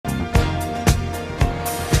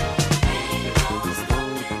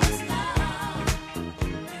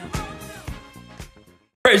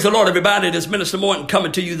Praise the Lord, everybody. This Minister Morton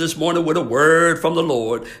coming to you this morning with a word from the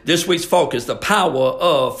Lord. This week's focus, the power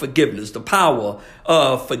of forgiveness. The power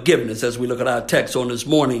of forgiveness as we look at our text on this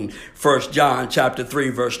morning, 1 John chapter 3,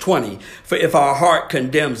 verse 20. For if our heart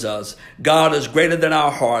condemns us, God is greater than our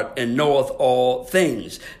heart and knoweth all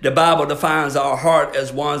things. The Bible defines our heart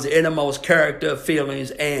as one's innermost character, feelings,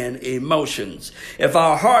 and emotions. If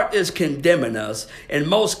our heart is condemning us, in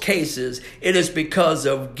most cases, it is because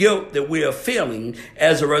of guilt that we are feeling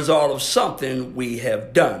as a result of something we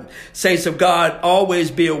have done. Saints of God, always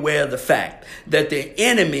be aware of the fact that the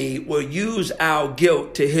enemy will use our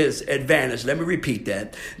guilt to his advantage. Let me repeat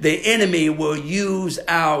that. The enemy will use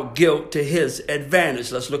our guilt to his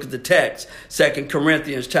advantage. Let's look at the text. 2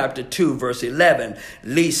 Corinthians chapter 2, verse 11.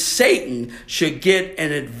 Lest Satan should get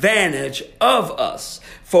an advantage of us,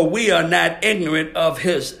 for we are not ignorant of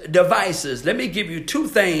his devices. Let me give you two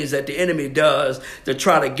things that the enemy does to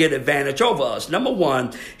try to get advantage over us. Number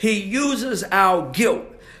one, he uses our guilt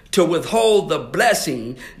to withhold the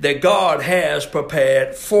blessing that God has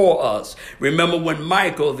prepared for us. Remember when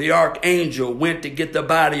Michael, the archangel, went to get the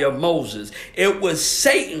body of Moses, it was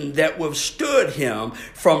Satan that withstood him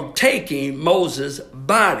from taking Moses'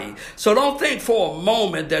 body. So don't think for a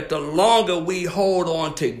moment that the longer we hold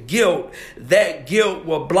on to guilt, that guilt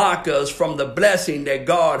will block us from the blessing that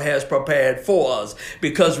God has prepared for us.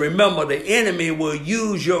 Because remember, the enemy will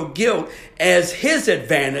use your guilt as his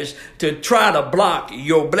advantage to try to block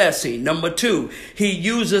your blessing. Number two, he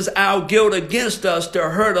uses our guilt against us to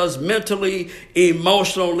hurt us mentally,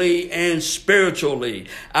 emotionally, and spiritually.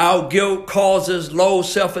 Our guilt causes low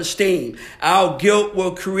self-esteem. Our guilt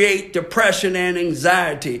will create depression and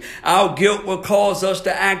anxiety. Our guilt will cause us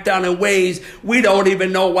to act out in ways we don't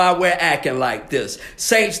even know why we're acting like this.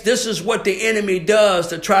 Saints, this is what the enemy does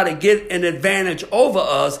to try to get an advantage over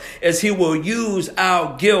us, as he will use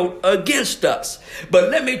our guilt against us. But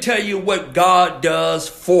let me tell you what God does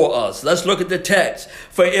for us. Let's look at the text.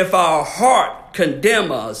 For if our heart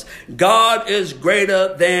condemn us, God is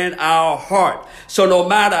greater than our heart. So no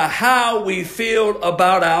matter how we feel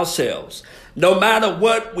about ourselves, no matter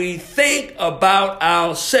what we think about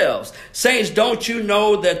ourselves, saints, don't you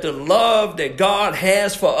know that the love that God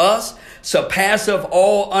has for us surpasseth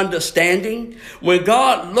all understanding? When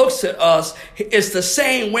God looks at us, it's the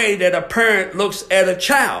same way that a parent looks at a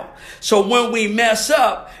child. So when we mess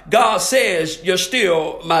up, God says, you're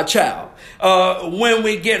still my child. When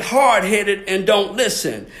we get hard-headed and don't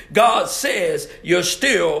listen, God says, you're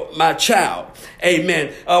still my child.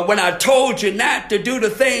 Amen. When I told you not to do the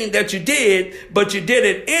thing that you did, but you did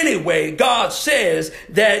it anyway, God says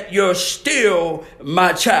that you're still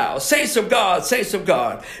my child. Saints of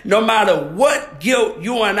God, no matter what guilt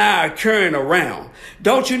you and I are carrying around,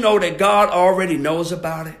 don't you know that God already knows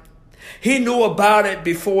about it? He knew about it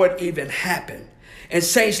before it even happened. And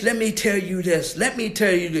saints, let me tell you this.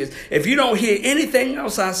 If you don't hear anything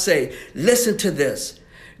else I say, listen to this.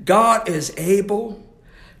 God is able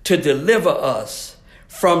to deliver us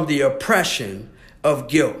from the oppression of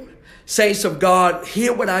guilt. Saints of God,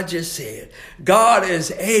 hear what I just said. God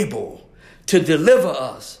is able to deliver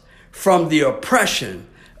us from the oppression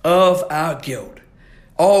of our guilt.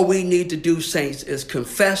 All we need to do, saints, is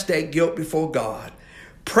confess that guilt before God.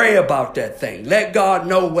 Pray about that thing. Let God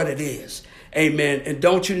know what it is. Amen. And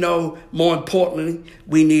don't you know, more importantly,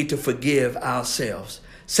 we need to forgive ourselves.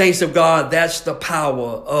 Saints of God, that's the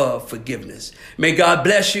power of forgiveness. May God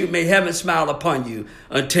bless you. May heaven smile upon you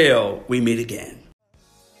until we meet again.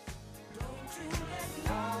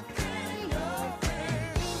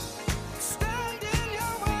 Stand in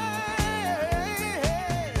your way.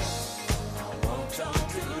 I want y'all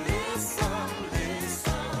to listen.